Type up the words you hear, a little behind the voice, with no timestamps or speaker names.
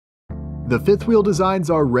The fifth wheel designs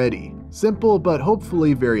are ready. Simple, but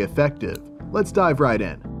hopefully very effective. Let's dive right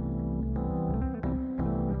in.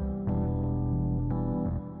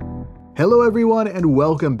 Hello everyone and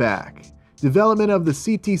welcome back. Development of the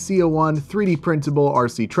CTC-01 3D printable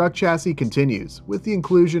RC truck chassis continues, with the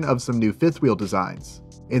inclusion of some new fifth wheel designs.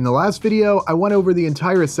 In the last video, I went over the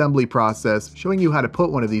entire assembly process, showing you how to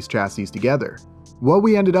put one of these chassis together. What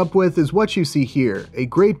we ended up with is what you see here, a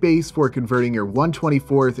great base for converting your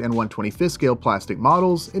 1/24th and 1/25th scale plastic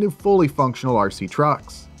models into fully functional RC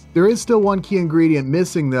trucks. There is still one key ingredient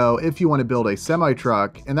missing though if you want to build a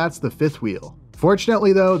semi-truck, and that's the fifth wheel.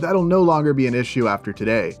 Fortunately though, that'll no longer be an issue after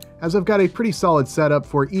today, as I've got a pretty solid setup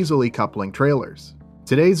for easily coupling trailers.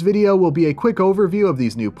 Today's video will be a quick overview of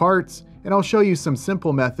these new parts, and I'll show you some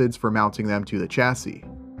simple methods for mounting them to the chassis.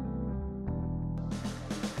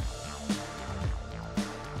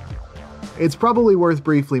 It's probably worth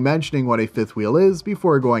briefly mentioning what a fifth wheel is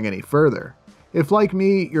before going any further. If, like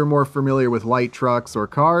me, you're more familiar with light trucks or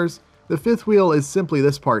cars, the fifth wheel is simply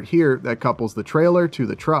this part here that couples the trailer to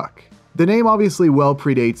the truck. The name obviously well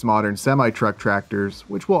predates modern semi-truck tractors,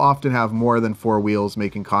 which will often have more than 4 wheels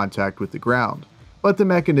making contact with the ground. But the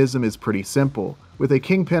mechanism is pretty simple, with a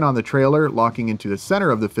kingpin on the trailer locking into the center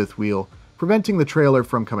of the fifth wheel, preventing the trailer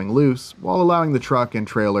from coming loose, while allowing the truck and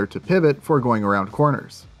trailer to pivot for going around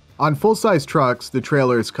corners. On full-size trucks, the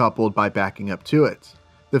trailer is coupled by backing up to it.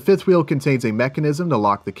 The fifth wheel contains a mechanism to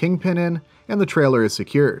lock the kingpin in, and the trailer is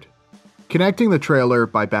secured. Connecting the trailer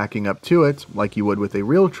by backing up to it, like you would with a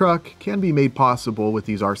real truck, can be made possible with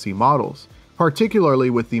these RC models,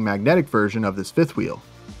 particularly with the magnetic version of this fifth wheel.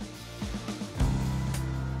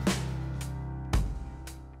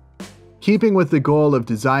 Keeping with the goal of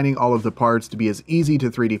designing all of the parts to be as easy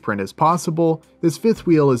to 3D print as possible, this fifth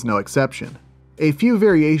wheel is no exception. A few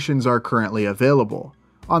variations are currently available.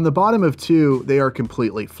 On the bottom of 2, they are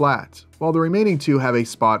completely flat, while the remaining 2 have a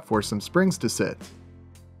spot for some springs to sit.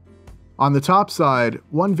 On the top side,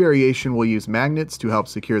 one variation will use magnets to help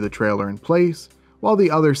secure the trailer in place, while the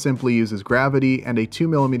other simply uses gravity and a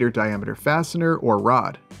 2mm diameter fastener or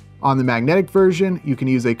rod. On the magnetic version, you can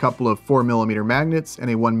use a couple of 4mm magnets and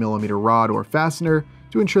a 1mm rod or fastener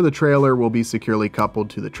to ensure the trailer will be securely coupled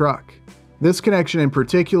to the truck. This connection in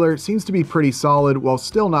particular seems to be pretty solid while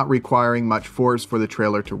still not requiring much force for the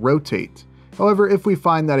trailer to rotate. However, if we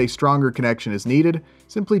find that a stronger connection is needed,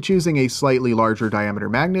 simply choosing a slightly larger diameter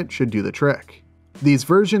magnet should do the trick. These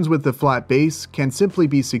versions with the flat base can simply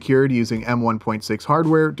be secured using M1.6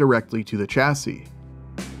 hardware directly to the chassis.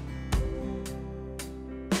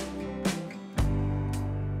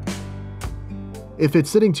 If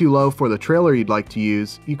it's sitting too low for the trailer you'd like to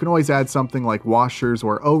use, you can always add something like washers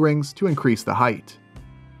or O-rings to increase the height.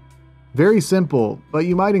 Very simple, but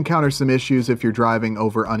you might encounter some issues if you're driving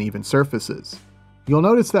over uneven surfaces. You'll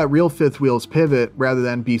notice that real fifth wheels pivot rather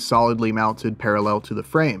than be solidly mounted parallel to the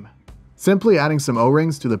frame. Simply adding some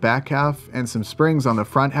O-rings to the back half and some springs on the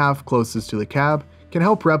front half closest to the cab can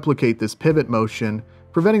help replicate this pivot motion,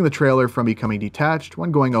 preventing the trailer from becoming detached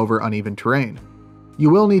when going over uneven terrain. You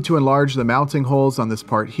will need to enlarge the mounting holes on this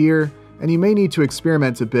part here, and you may need to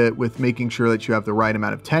experiment a bit with making sure that you have the right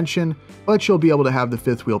amount of tension, but you'll be able to have the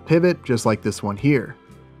fifth wheel pivot just like this one here.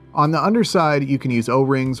 On the underside, you can use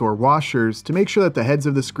O-rings or washers to make sure that the heads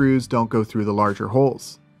of the screws don't go through the larger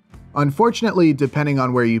holes. Unfortunately, depending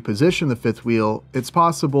on where you position the fifth wheel, it's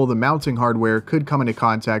possible the mounting hardware could come into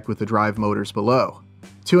contact with the drive motors below.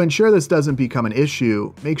 To ensure this doesn't become an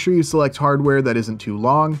issue, make sure you select hardware that isn't too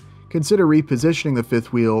long. Consider repositioning the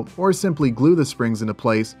fifth wheel, or simply glue the springs into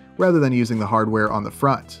place rather than using the hardware on the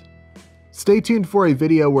front. Stay tuned for a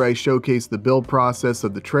video where I showcase the build process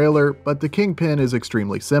of the trailer, but the kingpin is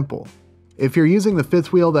extremely simple. If you're using the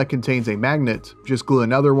fifth wheel that contains a magnet, just glue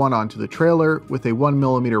another one onto the trailer with a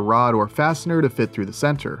 1mm rod or fastener to fit through the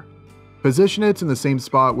center. Position it in the same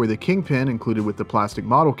spot where the kingpin included with the plastic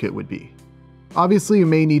model kit would be. Obviously, you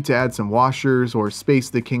may need to add some washers or space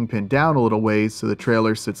the kingpin down a little ways so the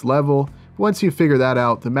trailer sits level. Once you figure that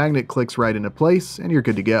out, the magnet clicks right into place and you're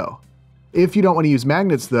good to go. If you don't want to use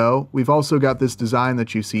magnets though, we've also got this design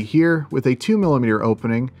that you see here with a 2mm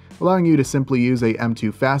opening, allowing you to simply use a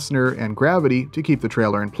M2 fastener and gravity to keep the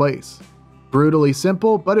trailer in place. Brutally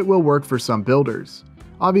simple, but it will work for some builders.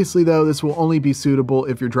 Obviously though, this will only be suitable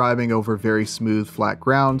if you're driving over very smooth, flat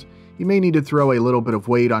ground. You may need to throw a little bit of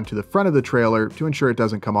weight onto the front of the trailer to ensure it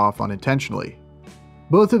doesn't come off unintentionally.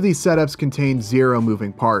 Both of these setups contain 0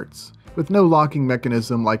 moving parts, with no locking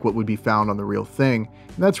mechanism like what would be found on the real thing,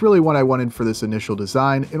 and that's really what I wanted for this initial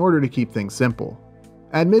design in order to keep things simple.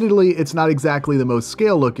 Admittedly, it's not exactly the most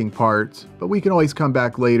scale-looking part, but we can always come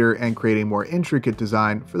back later and create a more intricate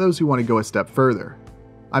design for those who want to go a step further.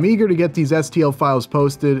 I'm eager to get these STL files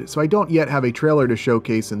posted, so I don't yet have a trailer to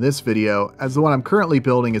showcase in this video, as the one I'm currently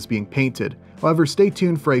building is being painted. However, stay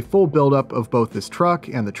tuned for a full buildup of both this truck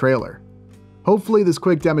and the trailer. Hopefully this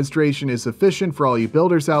quick demonstration is sufficient for all you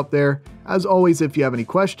builders out there. As always, if you have any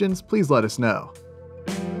questions, please let us know.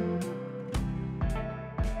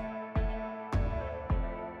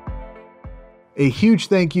 A huge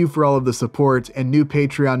thank you for all of the support and new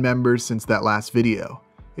Patreon members since that last video.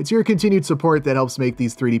 It's your continued support that helps make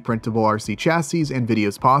these 3D printable RC chassis and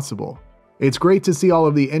videos possible. It's great to see all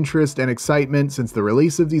of the interest and excitement since the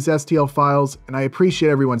release of these STL files, and I appreciate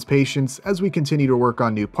everyone's patience as we continue to work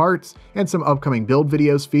on new parts and some upcoming build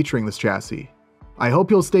videos featuring this chassis. I hope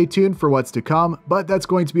you'll stay tuned for what's to come, but that's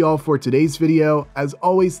going to be all for today's video. As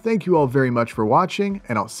always, thank you all very much for watching,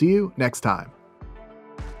 and I'll see you next time.